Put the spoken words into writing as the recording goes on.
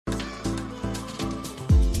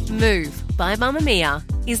Move by Mamamia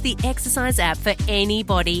is the exercise app for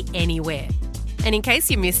anybody, anywhere. And in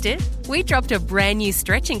case you missed it, we dropped a brand new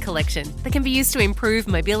stretching collection that can be used to improve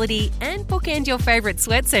mobility and bookend your favourite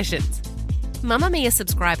sweat sessions. Mamamia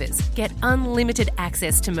subscribers get unlimited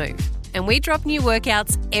access to Move, and we drop new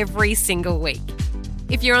workouts every single week.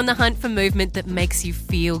 If you're on the hunt for movement that makes you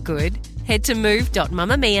feel good, head to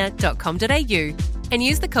move.mamamia.com.au and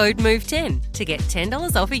use the code MOVE10 to get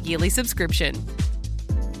 $10 off a yearly subscription.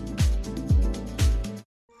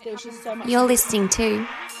 You're listening to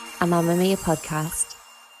a Mamamia podcast.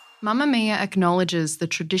 Mamamia acknowledges the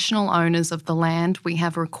traditional owners of the land we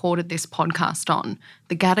have recorded this podcast on,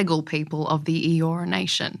 the Gadigal people of the Eora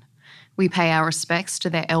Nation. We pay our respects to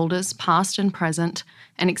their elders, past and present,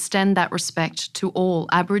 and extend that respect to all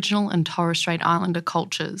Aboriginal and Torres Strait Islander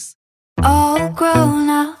cultures. All grown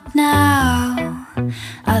up now,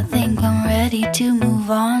 I think I'm ready to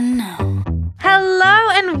move on now. Hello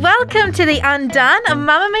and welcome to The Undone, a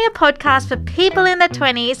Mamamia podcast for people in their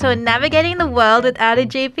 20s who are navigating the world without a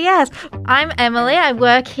GPS. I'm Emily, I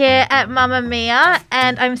work here at Mamamia,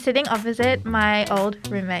 and I'm sitting opposite my old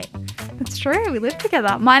roommate. That's true, we live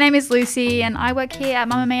together. My name is Lucy and I work here at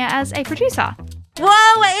Mamamia as a producer.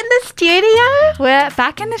 Whoa, we're in the studio? We're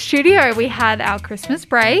back in the studio. We had our Christmas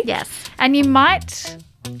break. Yes. And you might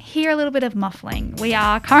hear a little bit of muffling. We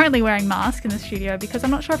are currently wearing masks in the studio because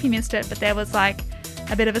I'm not sure if you missed it, but there was like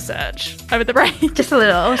a bit of a surge over the break. Just a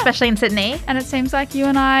little, especially in Sydney. And it seems like you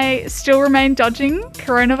and I still remain dodging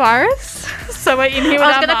coronavirus. So we're in here with I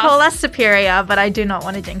was our going to call us superior, but I do not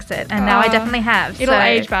want to jinx it. And now I definitely have. It'll so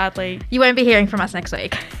age badly. You won't be hearing from us next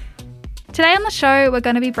week. Today on the show, we're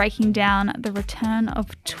going to be breaking down the return of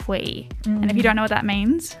Twee. And if you don't know what that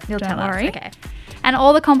means, You'll don't tell worry. us. Okay. And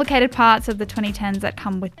all the complicated parts of the 2010s that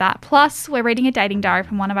come with that. Plus, we're reading a dating diary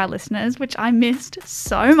from one of our listeners, which I missed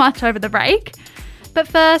so much over the break. But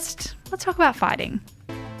first, let's talk about fighting.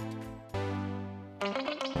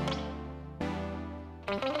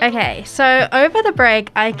 Okay, so over the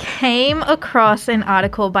break, I came across an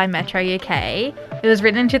article by Metro UK. It was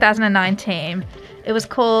written in 2019. It was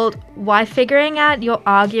called Why Figuring Out Your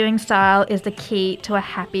Arguing Style is the Key to a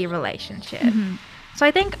Happy Relationship. So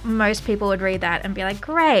I think most people would read that and be like,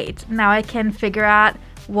 great, now I can figure out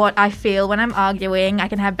what I feel when I'm arguing. I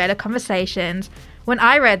can have better conversations. When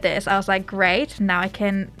I read this, I was like, great, now I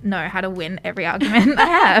can know how to win every argument I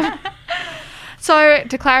have. So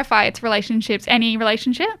to clarify, it's relationships, any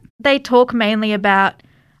relationship? They talk mainly about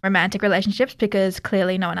romantic relationships because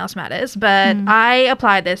clearly no one else matters, but I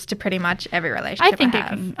apply this to pretty much every relationship I think it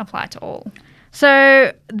have. can apply to all.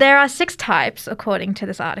 So there are 6 types according to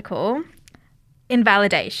this article.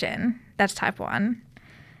 Invalidation, that's type 1.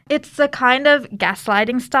 It's a kind of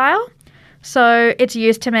gaslighting style. So it's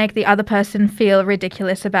used to make the other person feel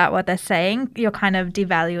ridiculous about what they're saying. You're kind of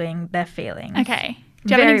devaluing their feelings. Okay.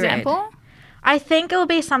 Do you have an example? Rude. I think it'll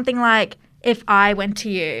be something like if I went to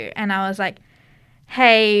you and I was like,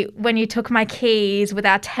 hey, when you took my keys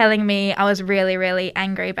without telling me, I was really, really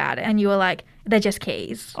angry about it. And you were like, they're just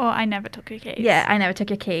keys. Or I never took your keys. Yeah, I never took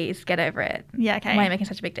your keys. Get over it. Yeah, okay. Why are you making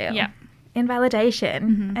such a big deal? Yeah.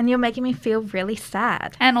 Invalidation. And you're making me feel really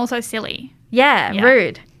sad. And also silly. Yeah, Yeah.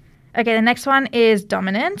 rude. Okay, the next one is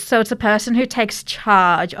dominance. So it's a person who takes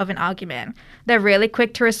charge of an argument. They're really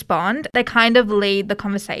quick to respond. They kind of lead the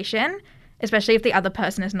conversation, especially if the other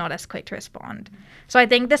person is not as quick to respond. So I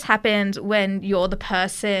think this happens when you're the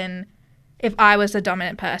person, if I was the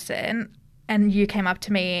dominant person and you came up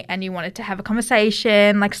to me and you wanted to have a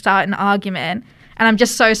conversation, like start an argument, and I'm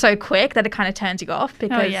just so quick that it kind of turns you off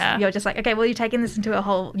because you're just like, okay, well, you're taking this into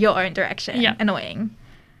your own direction. Yeah. Annoying.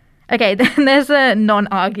 Okay, then there's a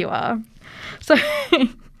non-arguer. So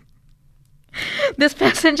this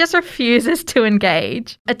person just refuses to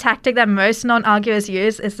engage. A tactic that most non-arguers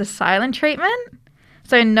use is the silent treatment.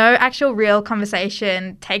 So no actual real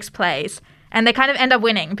conversation takes place and they kind of end up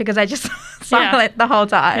winning because they just silent the whole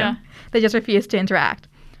time. Yeah. They just refuse to interact.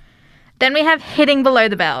 Then we have hitting below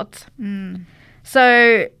the belt.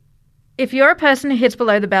 So if you're a person who hits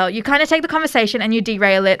below the belt, you kind of take the conversation and you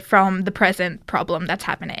derail it from the present problem that's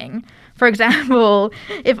happening. For example,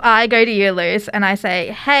 if I go to you, Luce, and I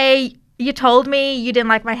say, hey, you told me you didn't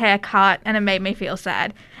like my haircut and it made me feel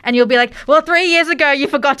sad. And you'll be like, well, 3 years ago you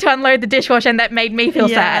forgot to unload the dishwasher and that made me feel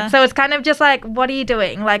sad. So it's kind of just like, what are you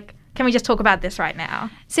doing? Like, can we just talk about this right now?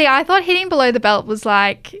 See, I thought hitting below the belt was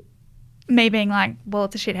like me being like, well,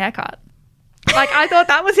 it's a shit haircut. Like, I thought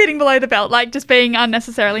that was hitting below the belt, like just being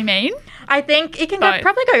unnecessarily mean. I think it can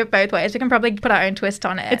probably go both ways. We can probably put our own twist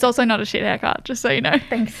on it. It's also not a shit haircut, just so you know.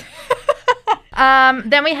 Thanks.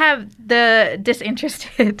 Then we have the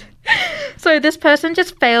disinterested So this person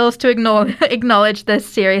just fails to acknowledge the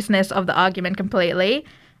seriousness of the argument completely.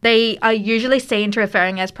 They are usually seen to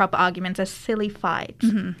referring as proper arguments as silly fights.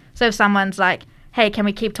 Mm-hmm. So if someone's like, hey, can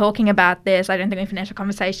we keep talking about this? I don't think we finished a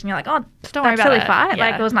conversation. You're like, oh, don't worry about silly it. fight. Yeah.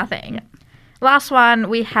 Like, it was nothing. Yeah. Last one,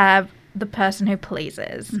 we have the person who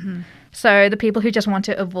pleases. Mm-hmm. So the people who just want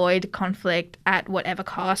to avoid conflict at whatever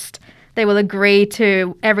cost. They will agree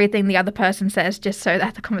to everything the other person says just so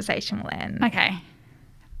that the conversation will end. Okay.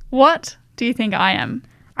 What do you think I am?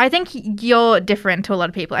 I think you're different to a lot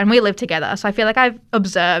of people, and we live together, so I feel like I've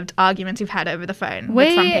observed arguments you've had over the phone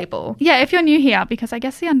with some people. Yeah, if you're new here, because I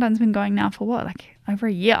guess The Undone's been going now for what, like over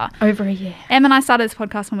a year? Over a year. Em and I started this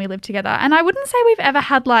podcast when we lived together, and I wouldn't say we've ever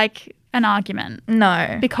had like an argument.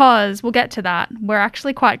 No. Because we'll get to that. We're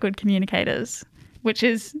actually quite good communicators, which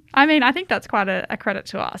is, I mean, I think that's quite a credit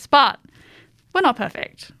to us, but we're not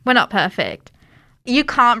perfect. We're not perfect. You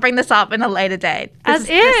can't bring this up in a later date. This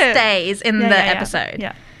stays in the episode.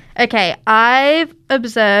 Yeah. Okay, I've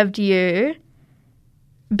observed you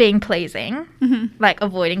being pleasing, like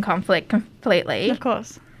avoiding conflict completely. Of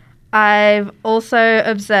course. I've also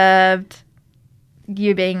observed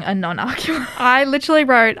you being a non-arguer. I literally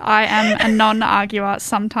wrote, I am a non-arguer,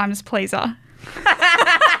 sometimes pleaser.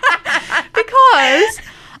 Because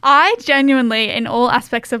I genuinely, in all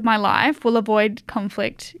aspects of my life, will avoid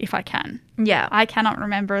conflict if I can. Yeah. I cannot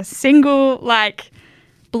remember a single, like,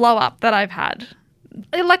 blow-up that I've had.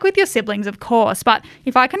 Like with your siblings, of course, but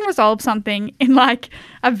if I can resolve something in, like,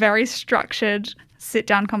 a very structured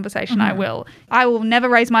sit-down conversation, I will. I will never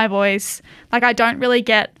raise my voice. Like, I don't really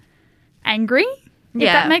get angry, if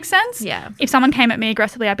that makes sense. Yeah. If someone came at me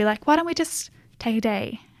aggressively, I'd be like, why don't we just take a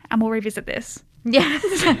day and we'll revisit this? Yes.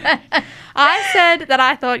 I said that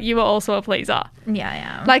I thought you were also a pleaser.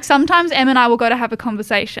 Yeah. Like sometimes Em and I will go to have a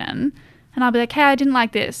conversation and I'll be like, hey, I didn't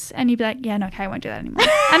like this. And you'd be like, yeah, no, okay, I won't do that anymore.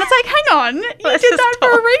 And it's like, hang on, you did that for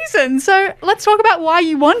a reason. So let's talk about why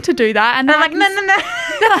you want to do that. And then I'm like, no.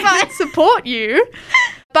 Then I can support you.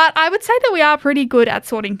 But I would say that we are pretty good at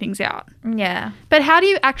sorting things out. Yeah. But how do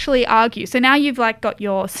you actually argue? So now you've like got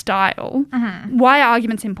your style. Mm-hmm. Why are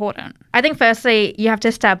arguments important? I think firstly, you have to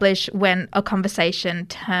establish when a conversation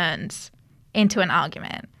turns into an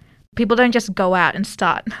argument. People don't just go out and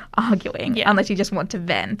start arguing unless you just want to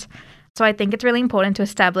vent. So I think it's really important to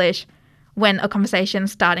establish when a conversation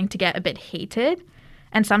is starting to get a bit heated.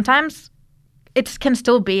 And sometimes it can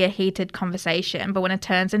still be a heated conversation, but when it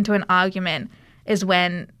turns into an argument is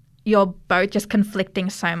when you're both just conflicting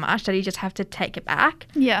so much that you just have to take it back.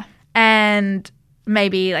 Yeah. And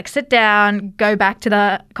maybe like sit down, go back to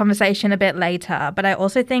the conversation a bit later. But I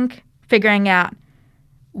also think figuring out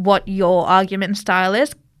what your argument style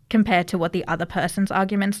is compared to what the other person's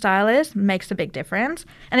argument style is makes a big difference.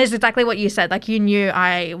 And it's exactly what you said. Like you knew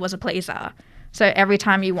I was a pleaser. So every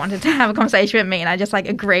time you wanted to have a conversation with me and I just like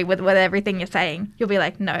agree with everything you're saying, you'll be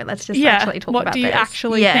like, no, let's just actually talk about this. What do you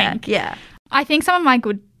actually think? Yeah. I think some of my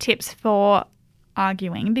good tips for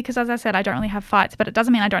arguing, because as I said, I don't really have fights, but it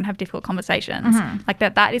doesn't mean I don't have difficult conversations. Mm-hmm. Like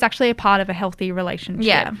that is actually a part of a healthy relationship.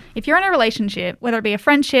 Yeah. If you're in a relationship, whether it be a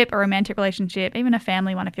friendship, a romantic relationship, even a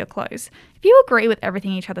family one if you're close, if you agree with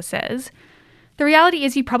everything each other says, the reality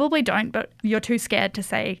is you probably don't, but you're too scared to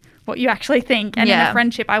say what you actually think. And in a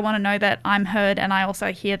friendship, I want to know that I'm heard and I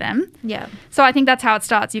also hear them. Yeah. So I think that's how it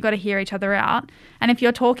starts. You've got to hear each other out. And if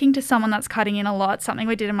you're talking to someone that's cutting in a lot, something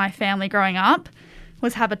we did in my family growing up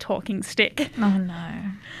was have a talking stick. Oh, no.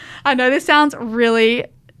 I know this sounds really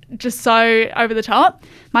just so over the top.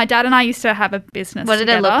 My dad and I used to have a business What did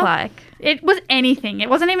together. it look like? It was anything. It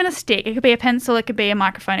wasn't even a stick. It could be a pencil. It could be a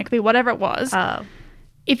microphone. It could be whatever it was. Oh.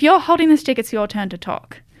 If you're holding the stick, it's your turn to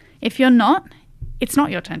talk. If you're not, it's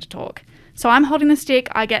not your turn to talk. So I'm holding the stick.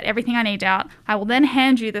 I get everything I need out. I will then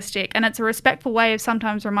hand you the stick. And it's a respectful way of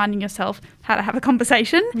sometimes reminding yourself how to have a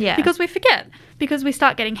conversation. Yeah. Because we forget. Because we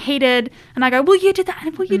start getting heated. And I go, well, you did that.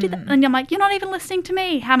 And well, you did that. And I'm like, you're not even listening to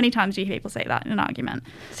me. How many times do you hear people say that in an argument?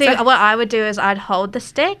 See, what I would do is I'd hold the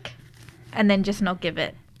stick and then just not give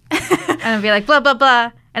it. And I'd be like, blah, blah,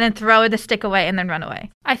 blah. And then throw the stick away and then run away.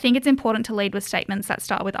 I think it's important to lead with statements that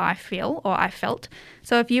start with I feel or I felt.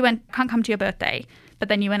 So if you can't come to your birthday, but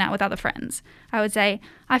then you went out with other friends, I would say,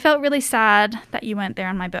 I felt really sad that you weren't there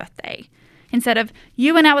on my birthday. Instead of,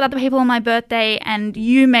 you went out with other people on my birthday and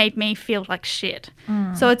you made me feel like shit.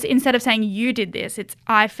 So it's instead of saying you did this, it's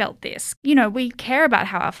I felt this. You know, we care about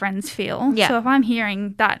how our friends feel. Yeah. So if I'm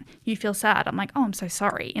hearing that you feel sad, I'm like, oh, I'm so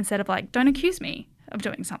sorry. Instead of like, don't accuse me of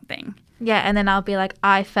doing something. Yeah, and then I'll be like,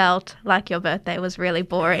 I felt like your birthday was really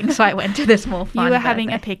boring, so I went to this more fun You were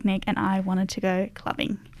having a picnic and I wanted to go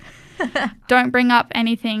clubbing. Don't bring up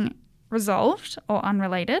anything resolved or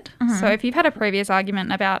unrelated. Mm-hmm. So if you've had a previous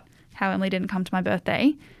argument about how Emily didn't come to my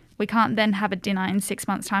birthday, we can't then have a dinner in 6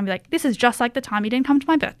 months' time and be like, this is just like the time you didn't come to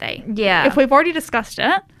my birthday. Yeah. If we've already discussed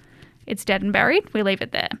it, it's dead and buried. We leave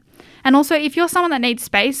it there. And also, if you're someone that needs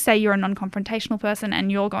space, say you're a non-confrontational person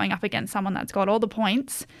and you're going up against someone that's got all the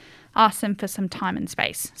points, ask them for some time and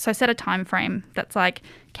space. So set a time frame that's like,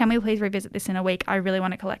 can we please revisit this in a week? I really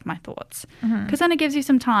want to collect my thoughts. Because then it gives you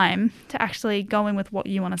some time to actually go in with what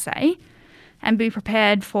you want to say and be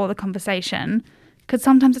prepared for the conversation, because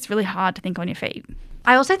sometimes it's really hard to think on your feet.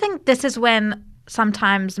 I also think this is when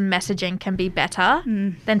sometimes messaging can be better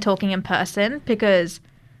than talking in person, because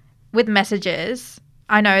with messages,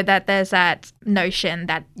 I know that there's that notion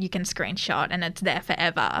that you can screenshot and it's there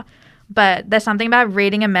forever. But there's something about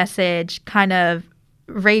reading a message, kind of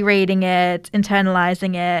rereading it,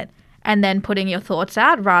 internalizing it, and then putting your thoughts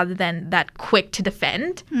out rather than that quick to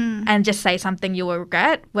defend and just say something you will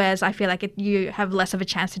regret. Whereas I feel like you have less of a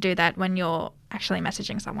chance to do that when you're actually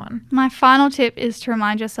messaging someone. My final tip is to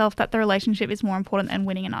remind yourself that the relationship is more important than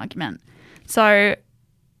winning an argument. So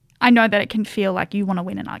I know that it can feel like you want to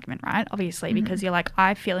win an argument, right? Obviously, because you're like,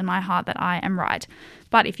 I feel in my heart that I am right.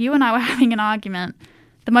 But if you and I were having an argument,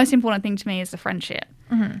 the most important thing to me is the friendship.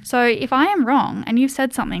 So if I am wrong and you've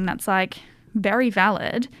said something that's like very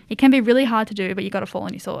valid, it can be really hard to do, but you got to fall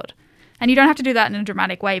on your sword. And you don't have to do that in a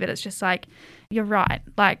dramatic way, but it's just like, you're right.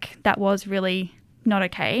 Like, that was really not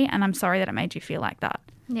okay, and I'm sorry that it made you feel like that.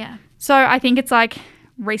 Yeah. So I think it's like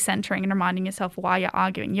recentering and reminding yourself why you're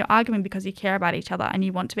arguing. You're arguing because you care about each other and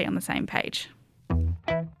you want to be on the same page.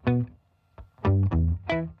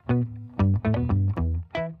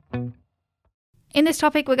 In this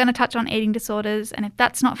topic, we're going to touch on eating disorders, and if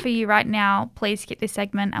that's not for you right now, please skip this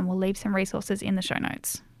segment and we'll leave some resources in the show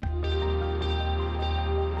notes.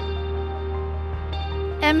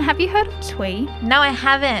 Have you heard of twee? No, I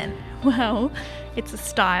haven't. Well, it's a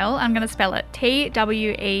style. I'm going to spell it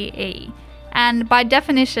Twee. And by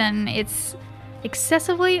definition, it's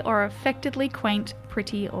excessively or affectedly quaint,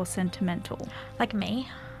 pretty, or sentimental. Like me?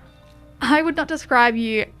 I would not describe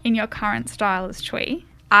you in your current style as twee.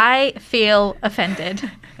 I feel offended.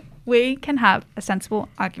 We can have a sensible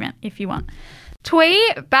argument if you want.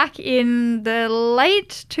 Twee, back in the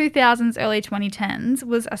late 2000s, early 2010s,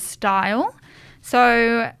 was a style.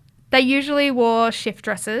 So they usually wore shift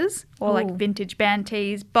dresses or like vintage band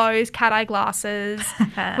tees, bows, cat-eye glasses.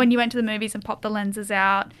 When you went to the movies and popped the lenses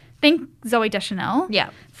out. Think Zooey Deschanel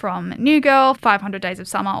from New Girl, 500 Days of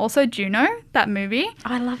Summer. Also Juno, that movie. Oh,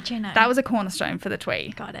 I love Juno. That was a cornerstone for the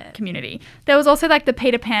twee Got community. There was also like the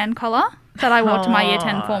Peter Pan collar that I wore to my year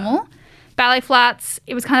 10 formal. Ballet flats.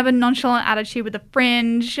 It was kind of a nonchalant attitude with a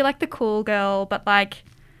fringe. You're like the cool girl, but like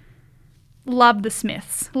love the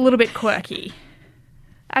Smiths. A little bit quirky.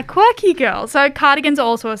 A quirky girl. So cardigans are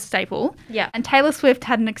also a staple. Yeah. And Taylor Swift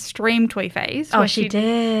had an extreme twee phase. Oh, she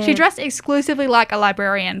did. She dressed exclusively like a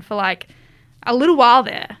librarian for like a little while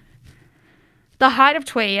there. The height of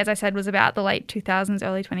twee, as I said, was about the late 2000s,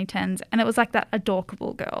 early 2010s. And it was like that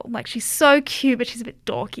adorkable girl. Like, she's so cute, but she's a bit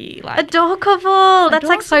dorky. Like Adorkable. That's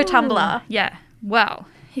like so Tumblr. Yeah. Well,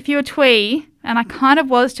 if you were twee, and I kind of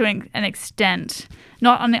was to an extent,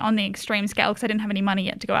 not on the extreme scale because I didn't have any money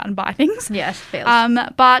yet to go out and buy things. Yes, feels.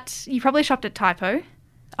 But you probably shopped at Typo.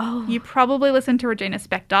 Oh. You probably listened to Regina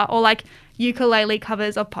Spektor or like ukulele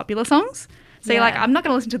covers of popular songs. So you're like, I'm not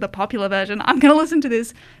going to listen to the popular version. I'm going to listen to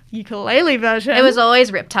this ukulele version. It was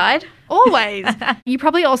always Riptide. Always. You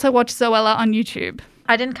probably also watched Zoella on YouTube.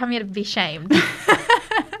 I didn't come here to be shamed.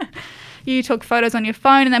 You took photos on your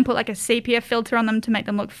phone and then put like a sepia filter on them to make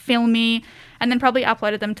them look filmy, and then probably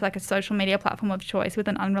uploaded them to like a social media platform of choice with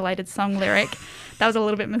an unrelated song lyric. That was a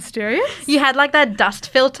little bit mysterious. You had like that dust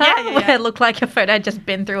filter where it looked like your photo had just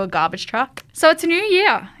been through a garbage truck. So it's a new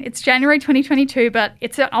year. It's January 2022, but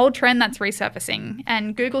it's an old trend that's resurfacing.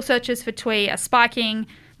 And Google searches for twee are spiking.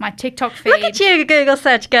 My TikTok feed. Look at you, Google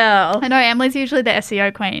search girl. I know, Emily's usually the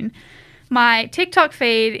SEO queen. My TikTok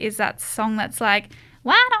feed is that song that's like,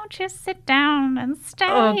 why don't you sit down and stay a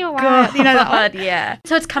while? God. You know that one? Yeah.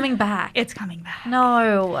 So it's coming back. It's coming back.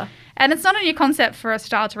 No. And it's not a new concept for a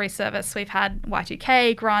style to resurface. We've had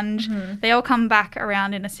Y2K, grunge. Mm-hmm. They all come back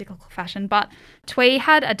around in a cyclical fashion. But twee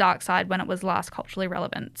had a dark side when it was last culturally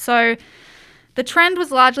relevant. So the trend was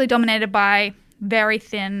largely dominated by very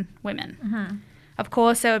thin women. Mm-hmm. Of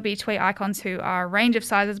course, there would be twee icons who are a range of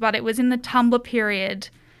sizes, but it was in the Tumblr period.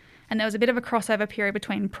 And there was a bit of a crossover period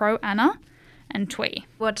between Pro-Ana and twee.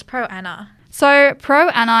 What's Pro-Ana? So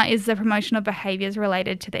Pro-Ana is the promotion of behaviours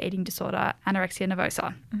related to the eating disorder anorexia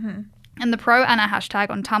nervosa. Mm-hmm. And the Pro-Ana hashtag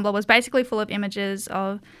on Tumblr was basically full of images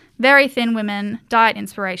of very thin women, diet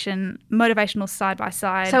inspiration, motivational side by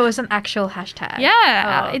side. So it was an actual hashtag?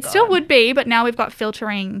 Yeah, it still would be, but now we've got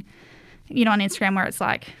filtering you know, on Instagram where it's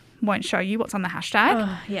like, won't show you what's on the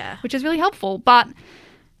hashtag, Yeah. which is really helpful. But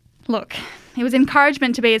look, it was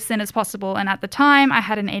encouragement to be as thin as possible. And at the time, I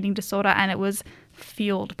had an eating disorder and it was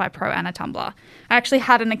fueled by Pro Anna Tumblr. I actually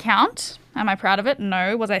had an account. Am I proud of it?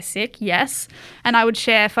 No. Was I sick? Yes. And I would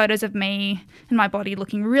share photos of me and my body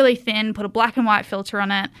looking really thin, put a black and white filter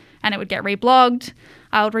on it, and it would get reblogged.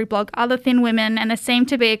 I would reblog other thin women, and there seemed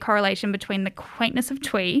to be a correlation between the quaintness of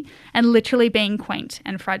Twee and literally being quaint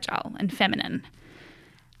and fragile and feminine.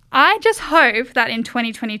 I just hope that in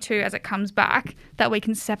 2022, as it comes back, that we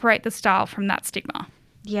can separate the style from that stigma.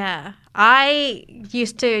 Yeah. I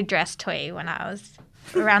used to dress Twee when I was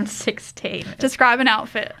around 16. Describe an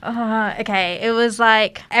outfit. Okay. It was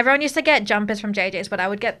like everyone used to get jumpers from JJ's, but I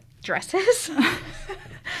would get dresses.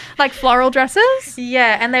 Like floral dresses?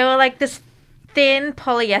 Yeah. And they were like this thin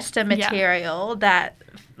polyester material that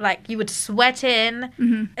like you would sweat in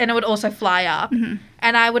and it would also fly up.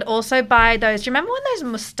 And I would also buy those. Do you remember when those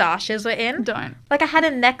moustaches were in? Don't. Like I had a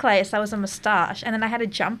necklace that was a moustache and then I had a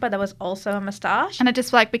jumper that was also a moustache. And it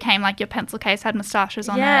just like became like your pencil case had moustaches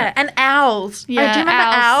on it. Yeah, and owls. Yeah, do you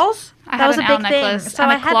remember owls? I had an owl necklace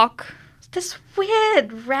and a clock. This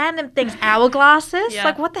weird random things. Hourglasses? Yeah.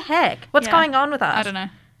 Like what the heck? What's going on with us? I don't know.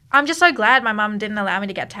 I'm just so glad my mum didn't allow me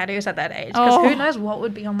to get tattoos at that age because who knows what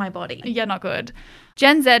would be on my body. Yeah, not good.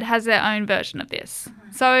 Gen Z has their own version of this.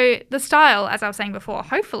 So the style, as I was saying before,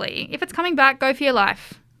 hopefully, if it's coming back, go for your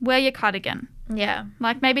life. Wear your cardigan. Yeah.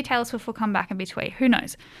 Like maybe Taylor Swift will come back and be Twee. Who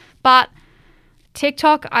knows? But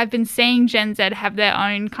TikTok, I've been seeing Gen Z have their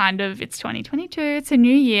own kind of, it's 2022, it's a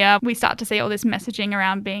new year. We start to see all this messaging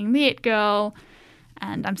around being the it girl.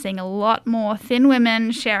 And I'm seeing a lot more thin women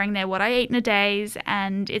sharing their what I eat in a days.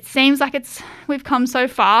 And it seems like we've come so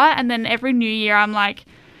far. And then every new year I'm like,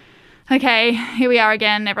 okay, here we are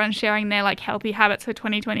again. Everyone's sharing their like healthy habits for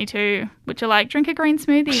 2022, which are like drink a green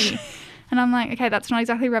smoothie. And I'm like, okay, that's not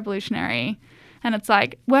exactly revolutionary. And it's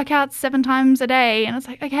like workouts 7 times a day. And it's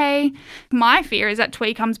like, okay. My fear is that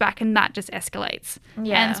Twee comes back and that just escalates.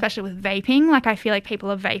 Yeah. And especially with vaping, like I feel like people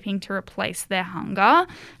are vaping to replace their hunger.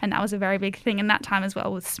 And that was a very big thing in that time as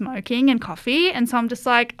well with smoking and coffee. And so I'm just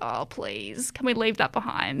like, oh, please, can we leave that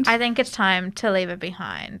behind? I think it's time to leave it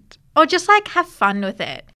behind. Or just like have fun with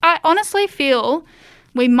it. I honestly feel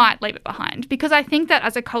we might leave it behind because I think that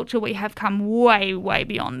as a culture we have come way, way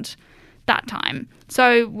beyond that time.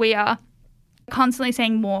 So we are constantly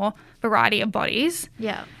seeing more variety of bodies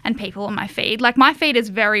and people on my feed. Like my feed is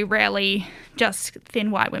very rarely just thin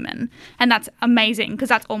white women, and that's amazing because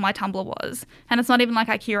that's all my Tumblr was. And it's not even like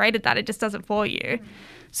I curated that, it just does it for you.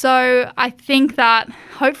 So I think that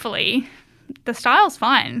hopefully the style's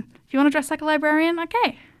fine. If you want to dress like a librarian,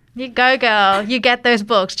 okay. You go, girl. You get those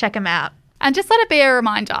books. Check them out. And just let it be a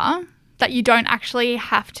reminder that you don't actually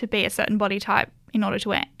have to be a certain body type in order to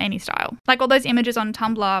wear any style. Like all those images on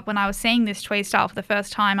Tumblr, when I was seeing this Twee style for the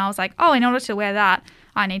first time, I was like, oh, in order to wear that,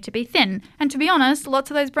 I need to be thin. And to be honest,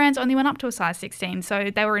 lots of those brands only went up to a size 16,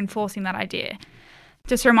 so they were enforcing that idea.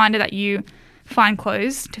 Just a reminder that you find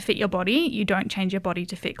clothes to fit your body, you don't change your body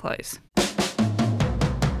to fit clothes.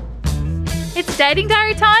 It's dating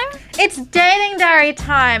diary time? It's dating diary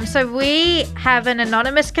time. So we have an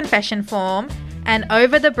anonymous confession form. And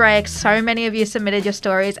over the break, so many of you submitted your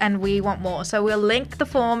stories and we want more. So we'll link the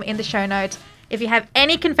form in the show notes. If you have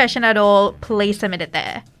any confession at all, please submit it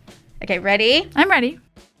there. Okay, ready? I'm ready.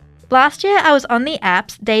 Last year, I was on the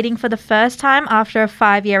apps dating for the first time after a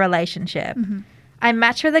 5-year relationship. I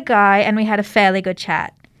matched with a guy and we had a fairly good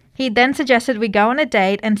chat. He then suggested we go on a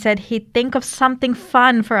date and said he'd think of something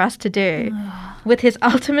fun for us to do, with his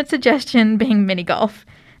ultimate suggestion being mini golf.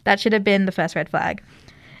 That should have been the first red flag.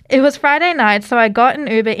 It was Friday night, so I got an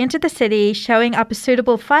Uber into the city, showing up a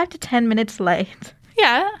suitable 5 to 10 minutes late.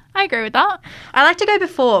 Yeah, I agree with that. I like to go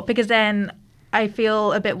before because then I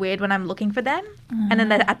feel a bit weird when I'm looking for them and then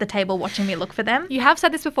they're at the table watching me look for them. You have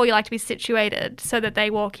said this before, you like to be situated so that they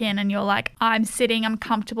walk in and you're like, I'm sitting, I'm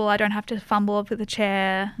comfortable, I don't have to fumble over the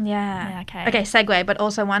chair. Yeah. Okay. Okay, segue. But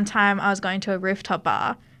also one time I was going to a rooftop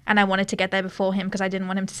bar and I wanted to get there before him because I didn't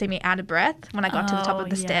want him to see me out of breath when I got to the top of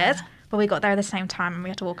the stairs. But we got there at the same time and we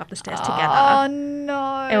had to walk up the stairs together. Oh,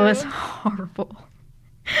 no. It was horrible.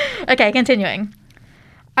 Okay, continuing.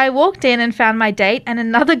 I walked in and found my date and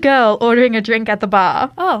another girl ordering a drink at the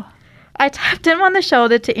bar. Oh. I tapped him on the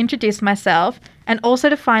shoulder to introduce myself and also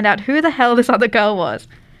to find out who the hell this other girl was.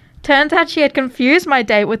 Turns out she had confused my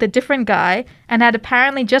date with a different guy and had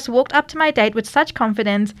apparently just walked up to my date with such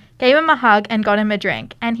confidence, gave him a hug and got him a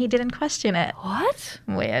drink. And he didn't question it. What?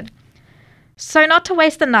 Weird. So not to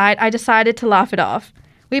waste the night, I decided to laugh it off.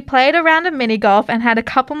 We played a round of mini golf and had a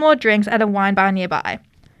couple more drinks at a wine bar nearby.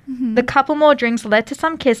 The couple more drinks led to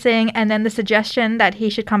some kissing and then the suggestion that he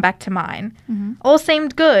should come back to mine. All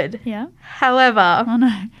seemed good. Yeah. However, Oh,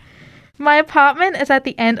 no. my apartment is at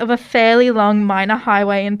the end of a fairly long minor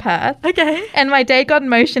highway in Perth. Okay. And my date got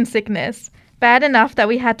motion sickness. Bad enough that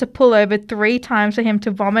we had to pull over 3 times for him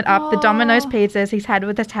to vomit up the Domino's pizzas he's had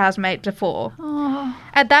with his housemate before. Oh.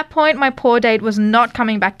 At that point, my poor date was not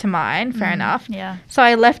coming back to mine, fair enough. Yeah. So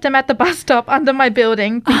I left him at the bus stop under my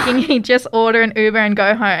building, thinking he'd just order an Uber and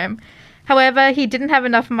go home. However, he didn't have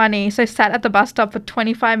enough money, so sat at the bus stop for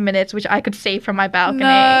 25 minutes, which I could see from my balcony.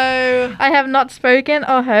 No. I have not spoken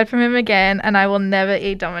or heard from him again, and I will never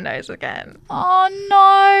eat Domino's again. Oh,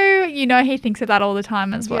 no. You know he thinks of that all the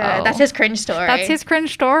time as well. Yeah, that's his cringe story. That's his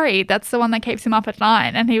cringe story. That's the one that keeps him up at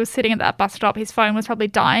night. And he was sitting at that bus stop. His phone was probably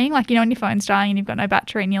dying. Like, you know when your phone's dying and you've got no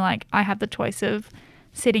battery and you're like, I have the choice of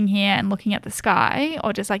sitting here and looking at the sky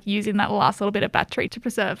or just like using that last little bit of battery to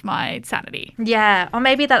preserve my sanity. Yeah, or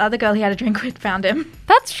maybe that other girl he had a drink with found him.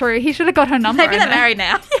 That's true. He should have got her number. Maybe they're married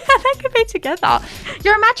now. Yeah, they could be together.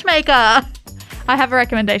 You're a matchmaker. I have a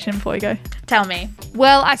recommendation before we go. Tell me.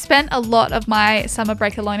 Well, I spent a lot of my summer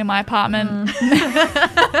break alone in my apartment.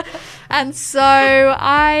 And so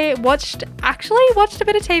I watched a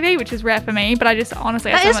bit of TV, which is rare for me, but I just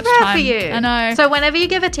honestly had so much time. That is rare for you. I know. So whenever you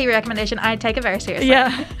give a TV recommendation, I take it very seriously.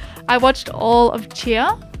 Yeah. I watched all of Cheer.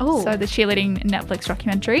 Ooh. So the cheerleading Netflix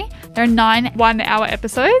documentary. There are 9 one-hour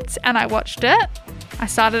episodes, and I watched it. I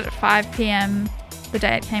started at 5 p.m. the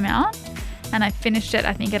day it came out, and I finished it,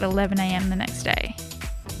 I think, at 11 a.m. the next day.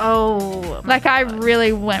 Oh. Like, I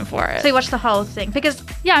really went for it. So you watched the whole thing? Because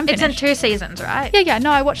yeah, I'm it's in finished. 2 seasons, right? Yeah. No,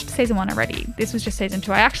 I watched season 1 already. This was just season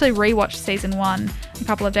 2. I actually rewatched season 1 a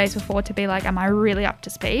couple of days before to be like, am I really up to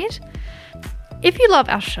speed? If you love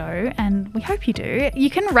our show, and we hope you do, you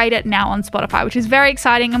can rate it now on Spotify, which is very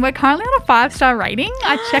exciting. And we're currently on a 5-star rating.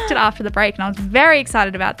 I checked it after the break and I was very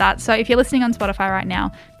excited about that. So if you're listening on Spotify right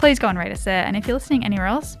now, please go and rate us there. And if you're listening anywhere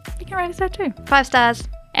else, you can rate us there too. 5 stars.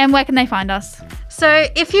 And where can they find us? So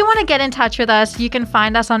if you want to get in touch with us, you can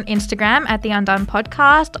find us on Instagram at The Undone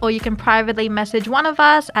Podcast, or you can privately message one of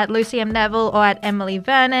us at Lucy M. Neville or at Emily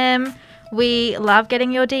Vernham. We love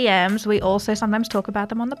getting your DMs. We also sometimes talk about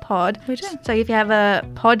them on the pod. We do. So if you have a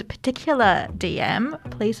pod particular DM,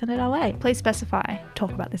 please send it our way. Please specify.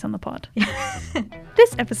 Talk about this on the pod.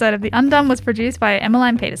 This episode of The Undone was produced by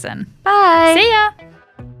Emmeline Peterson. Bye. See ya!